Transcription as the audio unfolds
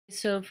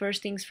So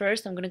first things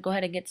first, I'm going to go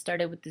ahead and get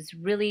started with this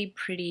really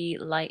pretty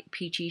light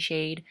peachy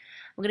shade.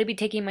 I'm going to be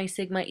taking my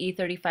Sigma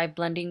E35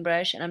 blending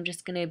brush and I'm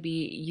just going to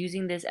be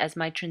using this as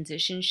my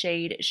transition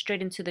shade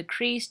straight into the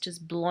crease,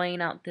 just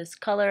blowing out this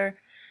color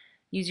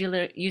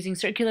using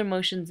circular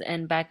motions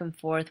and back and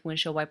forth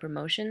windshield wiper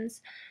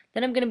motions.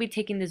 Then I'm going to be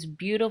taking this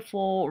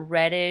beautiful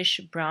reddish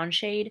brown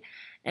shade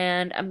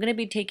and I'm going to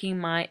be taking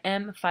my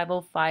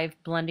M505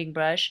 blending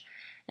brush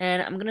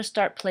and I'm going to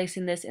start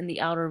placing this in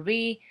the outer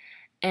V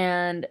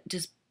and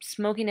just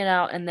smoking it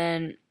out and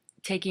then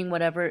taking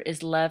whatever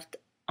is left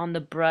on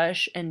the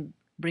brush and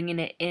bringing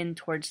it in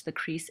towards the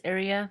crease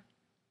area.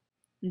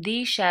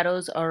 These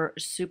shadows are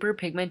super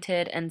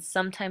pigmented and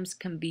sometimes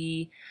can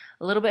be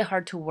a little bit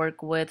hard to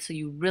work with, so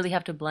you really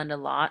have to blend a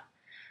lot.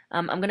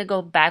 I'm going to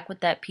go back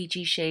with that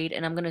peachy shade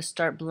and I'm going to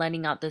start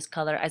blending out this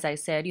color. As I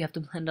said, you have to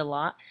blend a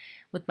lot.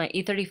 With my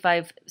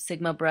E35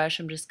 Sigma brush,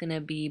 I'm just going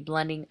to be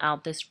blending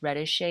out this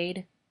reddish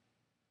shade.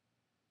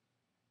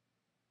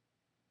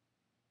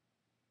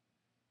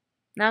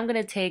 Now I'm going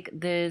to take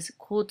this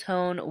cool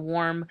tone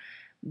warm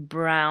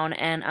brown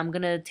and I'm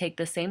going to take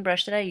the same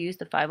brush that I used,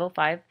 the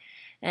 505,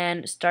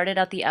 and start it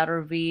out the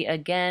outer V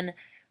again.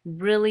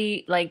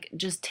 Really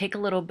just take a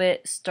little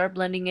bit, start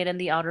blending it in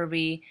the outer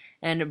V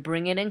and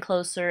bring it in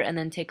closer and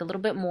then take a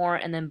little bit more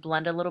and then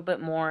blend a little bit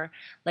more.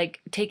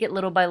 Like take it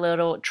little by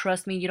little.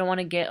 Trust me, you don't want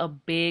to get a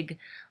big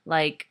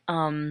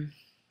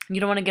you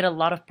don't want to get a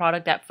lot of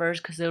product at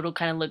first because it'll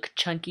kind of look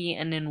chunky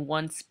and in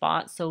one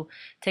spot. So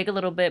take a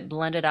little bit,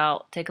 blend it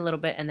out, take a little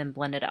bit, and then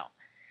blend it out.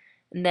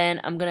 And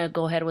then I'm going to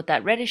go ahead with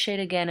that reddish shade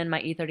again in my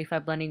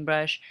E35 blending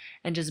brush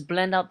and just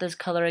blend out this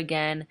color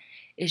again.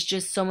 It's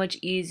just so much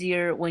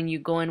easier when you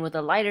go in with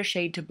a lighter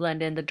shade to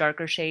blend in the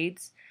darker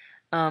shades.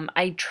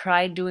 I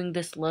tried doing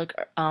this look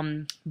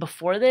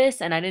before this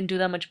and I didn't do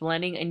that much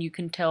blending and you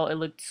can tell it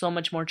looked so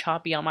much more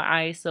choppy on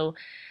my eyes, so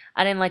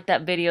I didn't like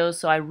that video,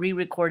 so I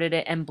re-recorded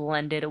it and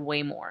blended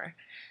way more.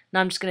 Now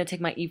I'm just going to take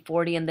my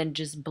E40 and then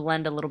just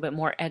blend a little bit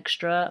more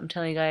extra. I'm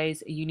telling you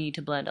guys, you need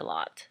to blend a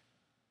lot.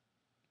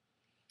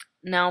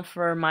 Now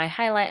for my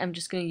highlight, I'm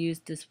just going to use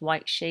this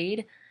white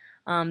shade.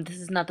 This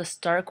is not the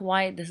stark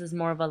white, this is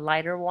more of a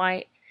lighter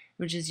white.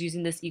 I'm just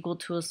using this equal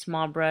to a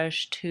small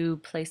brush to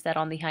place that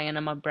on the high end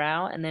of my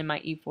brow, and then my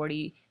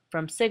E40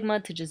 from Sigma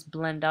to just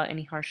blend out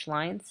any harsh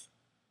lines.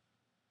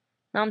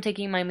 Now I'm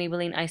taking my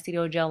Maybelline Eye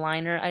Studio Gel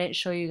Liner. I didn't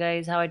show you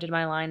guys how I did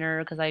my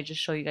liner because I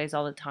just show you guys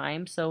all the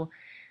time. So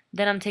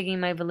then I'm taking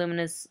my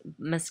Voluminous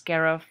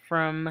Mascara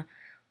from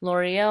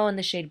L'Oreal in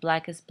the shade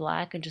Black is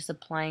Black and just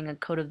applying a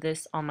coat of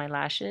this on my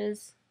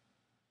lashes.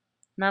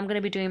 Now I'm going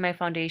to be doing my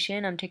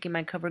foundation. I'm taking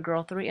my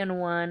CoverGirl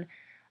 3-in-1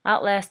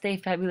 Outlast Stay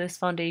Fabulous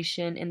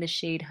foundation in the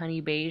shade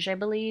Honey Beige, I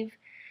believe.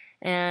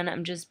 And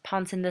I'm just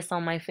pouncing this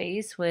on my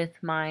face with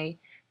my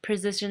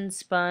Precision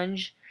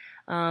Sponge.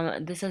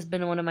 This has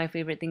been one of my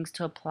favorite things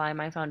to apply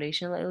my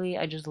foundation lately.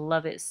 I just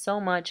love it so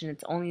much, and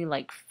it's only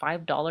like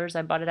 $5.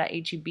 I bought it at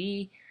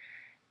HEB.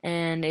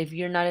 And if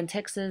you're not in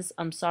Texas,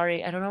 I'm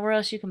sorry. I don't know where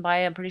else you can buy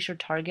it. I'm pretty sure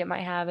Target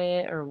might have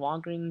it or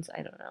Walgreens.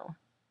 I don't know.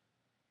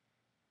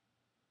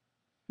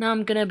 Now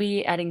I'm gonna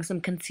be adding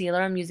some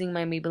concealer. I'm using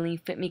my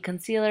Maybelline Fit Me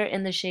concealer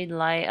in the shade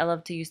Light. I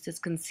love to use this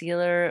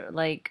concealer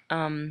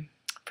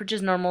for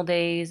just normal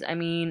days. I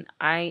mean,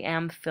 I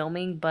am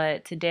filming,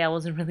 but today I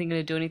wasn't really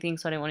gonna do anything,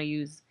 so I didn't want to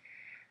use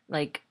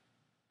like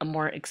a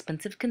more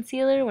expensive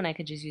concealer when I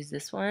could just use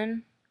this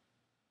one.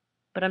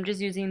 But I'm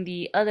just using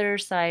the other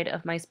side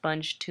of my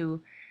sponge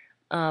to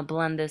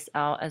blend this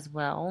out as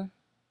well.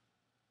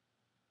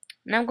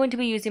 Now I'm going to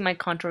be using my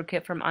contour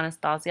kit from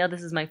Anastasia.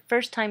 This is my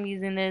first time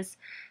using this,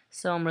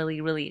 so I'm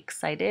really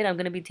excited. I'm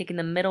going to be taking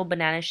the middle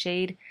banana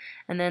shade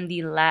and then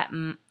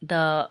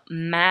the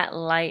matte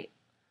light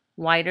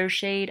whiter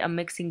shade. I'm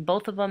mixing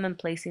both of them and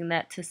placing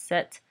that to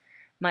set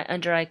my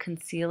under eye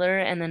concealer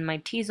and then my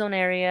T-zone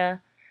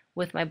area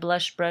with my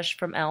blush brush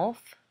from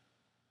e.l.f.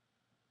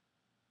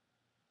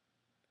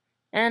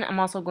 And I'm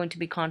also going to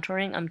be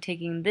contouring. I'm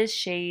taking this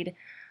shade.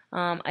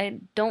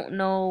 I don't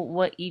know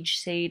what each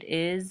shade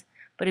is,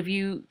 but if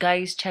you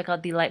guys check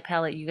out the light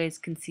palette, you guys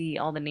can see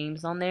all the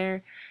names on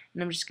there.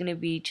 And I'm just going to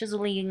be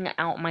chiseling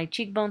out my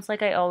cheekbones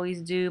like I always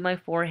do, my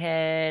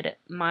forehead,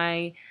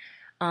 my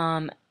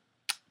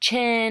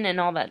chin, and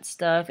all that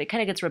stuff. It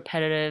kind of gets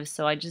repetitive,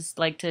 so I just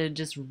like to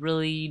just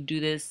really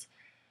do this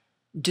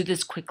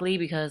quickly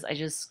because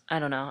I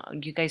don't know,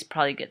 you guys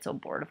probably get so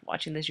bored of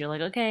watching this. You're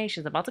like, okay,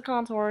 she's about to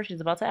contour,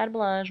 she's about to add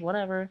blush,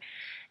 whatever.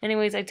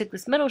 Anyways, I took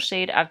this middle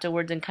shade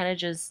afterwards and kind of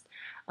just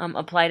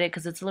applied it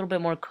because it's a little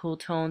bit more cool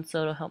tone,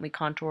 so it'll help me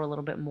contour a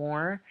little bit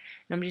more.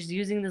 And I'm just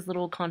using this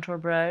little contour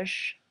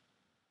brush.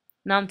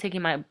 Now I'm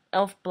taking my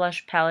e.l.f.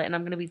 blush palette and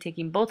I'm going to be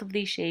taking both of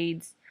these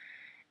shades,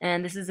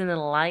 and this is in the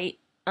light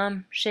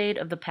shade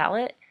of the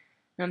palette.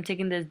 And I'm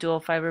taking this dual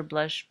fiber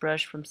blush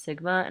brush from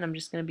Sigma and I'm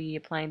just going to be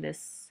applying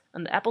this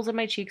on the apples of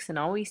my cheeks and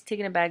always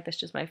taking it back. That's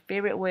just my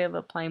favorite way of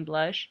applying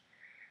blush.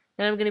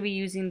 Then I'm going to be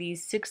using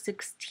these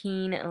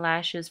 616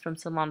 lashes from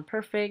Salon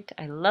Perfect.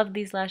 I love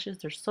these lashes.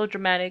 They're so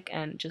dramatic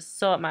and just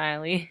so up my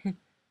alley.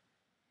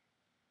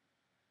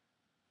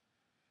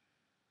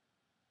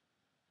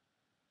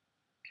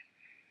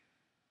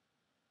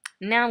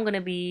 Now I'm going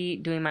to be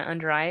doing my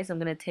under eyes. I'm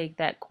going to take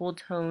that cool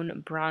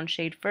tone brown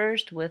shade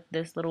first with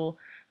this little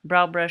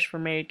brow brush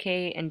from Mary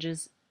Kay and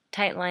just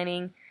tight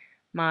lining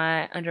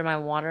my under my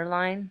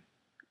waterline,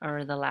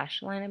 or the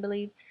lash line I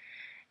believe.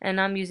 And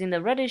I'm using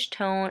the reddish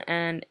tone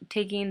and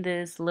taking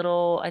this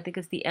little, I think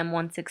it's the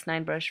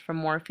M169 brush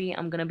from Morphe.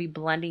 I'm going to be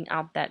blending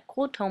out that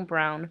cool tone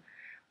brown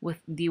with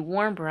the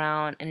warm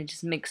brown, and it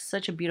just makes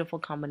such a beautiful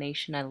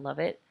combination. I love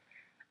it.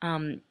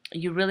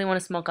 You really want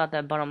to smoke out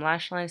that bottom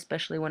lash line,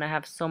 especially when I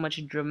have so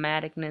much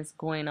dramaticness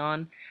going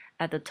on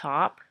at the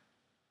top.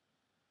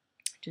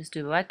 Just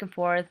do back and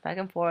forth,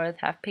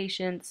 have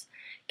patience.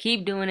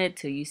 Keep doing it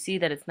till you see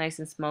that it's nice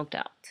and smoked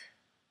out.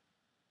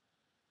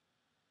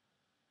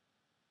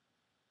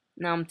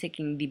 Now I'm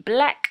taking the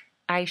black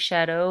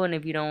eyeshadow, and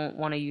if you don't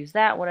want to use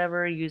that,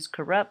 whatever, use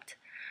Corrupt.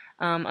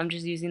 I'm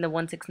just using the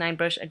 169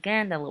 brush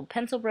again, that little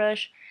pencil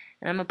brush,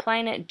 and I'm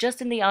applying it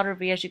just in the outer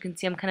V. As you can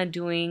see, I'm kind of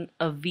doing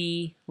a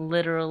V,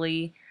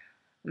 literally.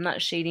 I'm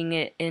not shading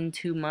it in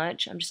too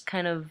much. I'm just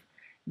kind of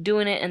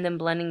doing it and then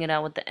blending it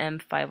out with the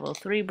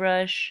M503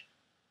 brush,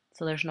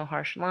 so there's no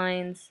harsh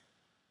lines.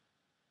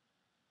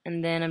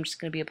 And then I'm just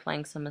going to be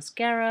applying some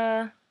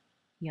mascara,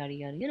 yada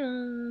yada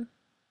yada.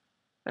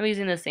 I'm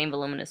using the same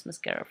voluminous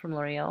mascara from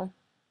L'Oreal.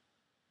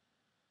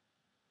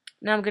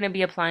 Now I'm going to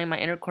be applying my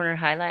inner corner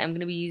highlight. I'm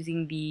going to be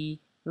using the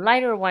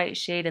lighter white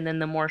shade and then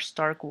the more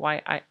stark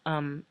white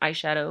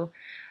eyeshadow.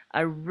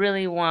 I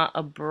really want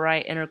a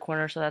bright inner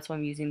corner, so that's why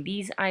I'm using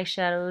these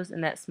eyeshadows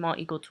and that small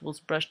Eco Tools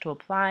brush to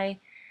apply.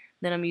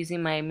 Then I'm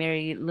using my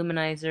Mary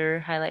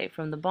Luminizer highlight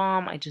from the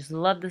Balm. I just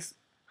love this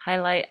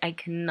highlight. I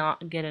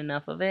cannot get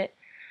enough of it.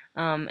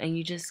 And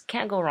you just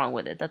can't go wrong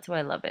with it. That's why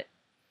I love it.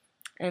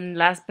 And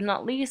last but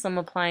not least, I'm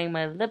applying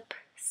my lip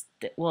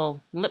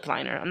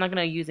liner. I'm not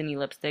going to use any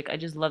lipstick. I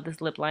just love this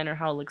lip liner,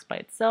 how it looks by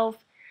itself.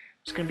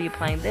 I'm just going to be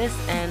applying this,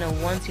 and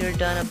once you're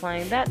done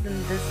applying that, then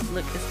this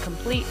look is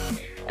complete.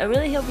 I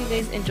really hope you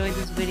guys enjoyed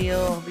this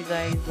video. I hope you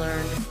guys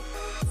learned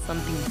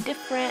something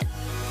different.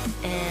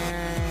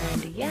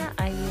 And yeah,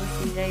 I will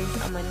see you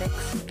guys on my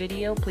next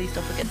video. Please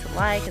don't forget to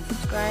like and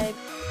subscribe.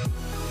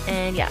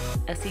 And yeah,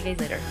 I'll see you guys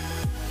later.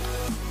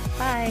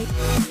 Bye.